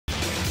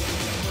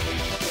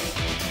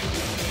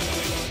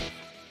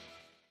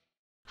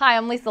Hi,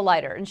 I'm Lisa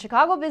Leiter. In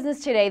Chicago Business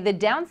Today, the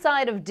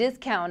downside of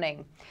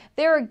discounting.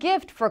 They're a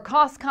gift for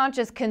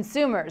cost-conscious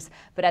consumers,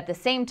 but at the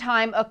same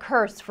time, a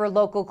curse for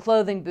local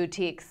clothing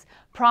boutiques.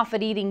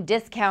 Profit-eating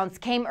discounts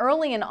came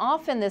early and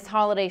often this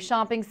holiday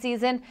shopping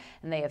season,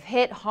 and they have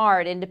hit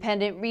hard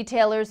independent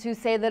retailers who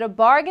say that a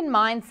bargain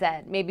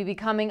mindset may be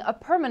becoming a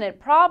permanent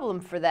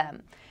problem for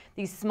them.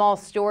 These small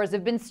stores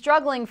have been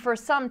struggling for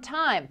some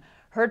time,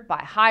 hurt by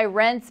high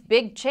rents,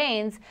 big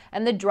chains,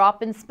 and the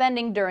drop in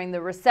spending during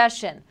the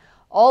recession.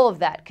 All of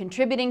that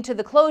contributing to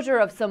the closure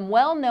of some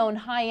well-known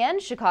high-end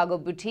Chicago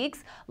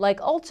boutiques like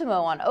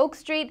Ultimo on Oak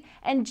Street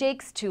and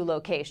Jake's 2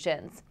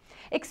 locations.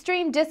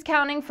 Extreme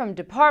discounting from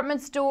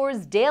department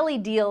stores, daily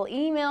deal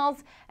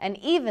emails, and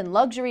even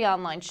luxury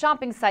online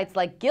shopping sites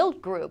like Guild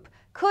Group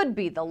could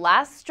be the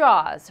last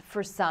straws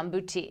for some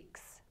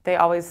boutiques. They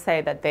always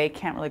say that they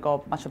can't really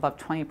go much above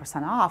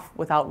 20% off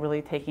without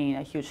really taking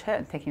a huge hit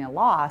and taking a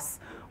loss,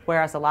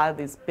 whereas a lot of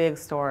these big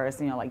stores,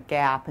 like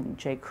Gap and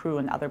J. Crew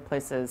and other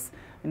places,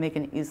 they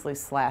can easily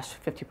slash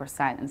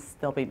 50% and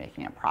still be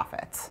making a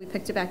profit. We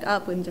picked it back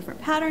up in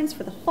different patterns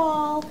for the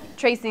fall.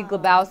 Tracy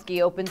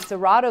Glabowski opened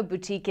Serato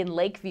Boutique in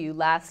Lakeview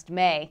last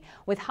May.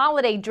 With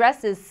holiday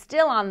dresses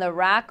still on the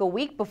rack a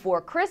week before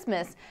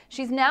Christmas,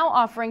 she's now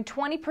offering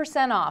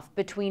 20% off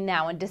between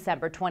now and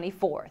December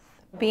 24th.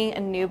 Being a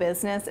new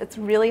business, it's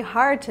really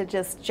hard to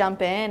just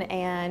jump in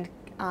and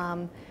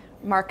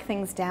mark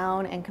things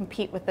down and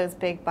compete with those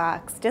big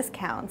box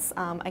discounts.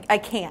 I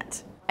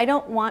can't. I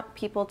don't want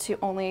people to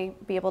only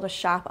be able to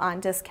shop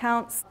on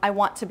discounts. I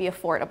want to be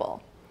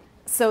affordable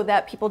so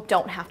that people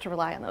don't have to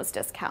rely on those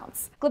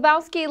discounts.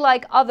 Glabowski,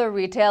 like other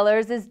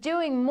retailers, is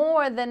doing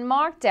more than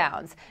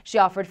markdowns. She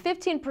offered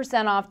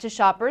 15% off to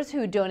shoppers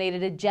who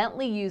donated a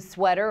gently used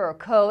sweater or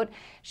coat.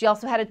 She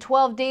also had a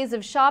 12 days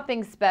of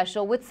shopping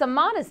special with some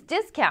modest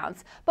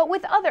discounts, but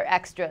with other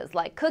extras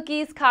like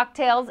cookies,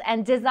 cocktails,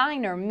 and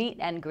designer meet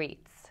and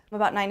greets.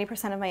 About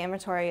 90% of my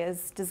inventory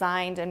is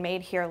designed and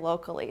made here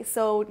locally,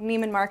 so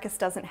Neiman Marcus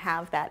doesn't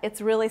have that.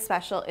 It's really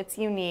special, it's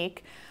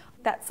unique.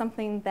 That's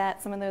something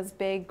that some of those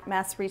big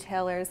mass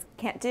retailers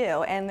can't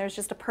do, and there's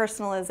just a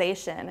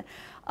personalization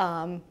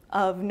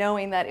of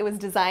knowing that it was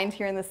designed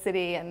here in the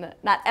city, and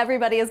not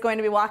everybody is going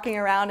to be walking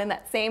around in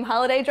that same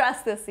holiday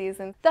dress this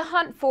season. The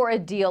hunt for a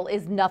deal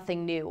is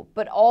nothing new,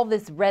 but all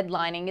this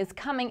redlining is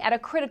coming at a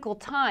critical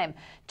time,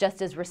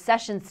 just as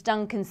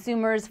recession-stung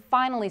consumers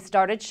finally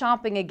started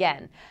shopping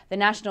again. The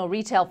National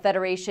Retail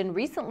Federation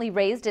recently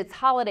raised its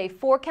holiday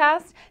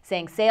forecast,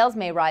 saying sales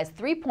may rise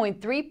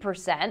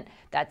 3.3%.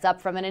 That's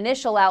up from an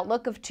initial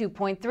outlook of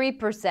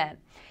 2.3%.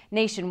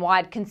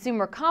 Nationwide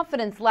consumer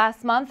confidence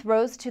last month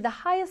rose to the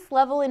highest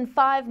level in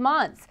 5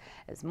 months,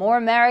 as more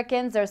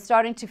Americans are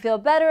starting to feel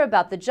better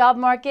about the job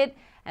market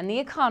and the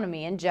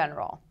economy in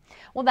general.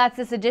 Well, that's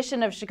this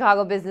edition of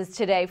Chicago Business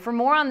Today. For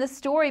more on this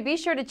story, be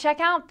sure to check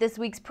out this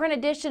week's print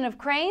edition of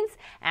Crain's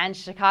and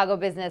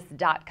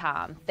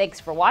chicagobusiness.com.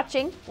 Thanks for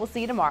watching. We'll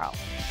see you tomorrow.